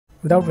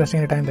Without wasting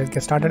any time, let's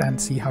get started and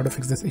see how to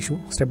fix this issue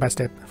step by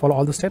step. Follow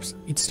all the steps.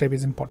 Each step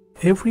is important.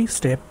 Every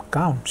step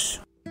counts.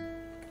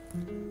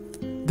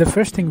 The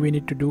first thing we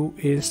need to do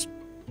is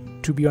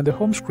to be on the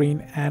home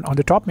screen, and on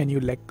the top menu,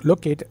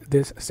 locate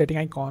this setting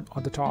icon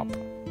on the top.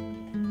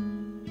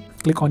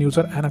 Click on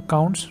user and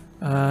accounts,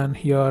 and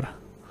here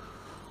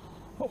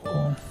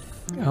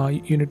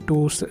you need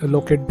to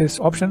locate this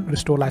option,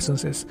 restore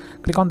licenses.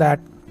 Click on that,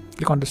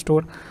 click on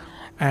restore,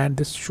 and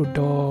this should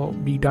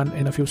be done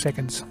in a few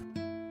seconds.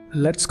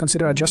 Let's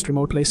consider adjust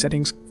remote play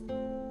settings.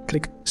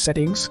 Click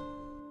settings.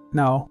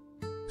 Now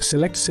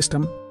select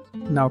system.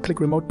 Now click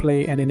remote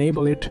play and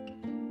enable it.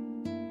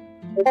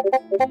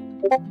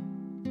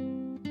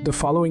 The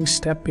following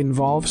step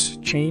involves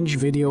change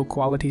video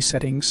quality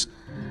settings.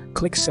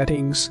 Click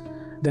settings,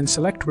 then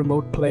select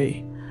remote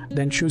play,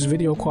 then choose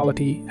video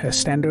quality as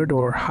standard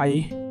or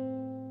high.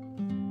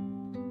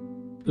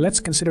 Let's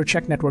consider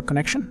check network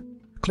connection.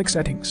 Click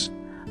settings.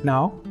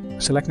 Now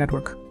select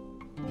network.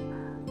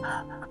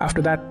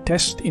 After that,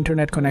 test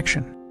internet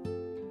connection.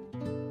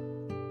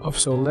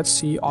 So let's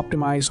see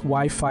optimize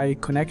Wi-Fi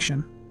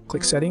connection.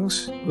 Click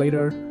settings,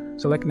 later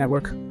select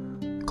network.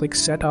 Click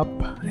set up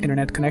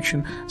internet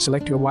connection,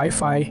 select your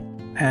Wi-Fi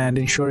and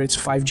ensure it's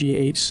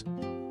 5G 8s.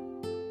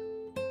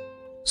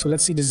 So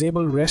let's see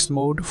disable rest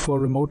mode for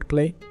remote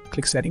play.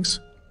 Click settings.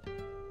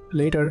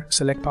 Later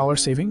select power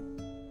saving.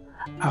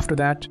 After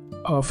that,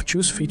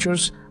 choose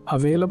features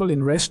available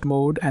in rest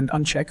mode and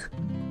uncheck.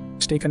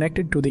 Stay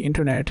connected to the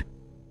internet.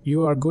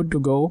 You are good to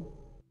go.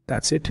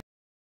 That's it.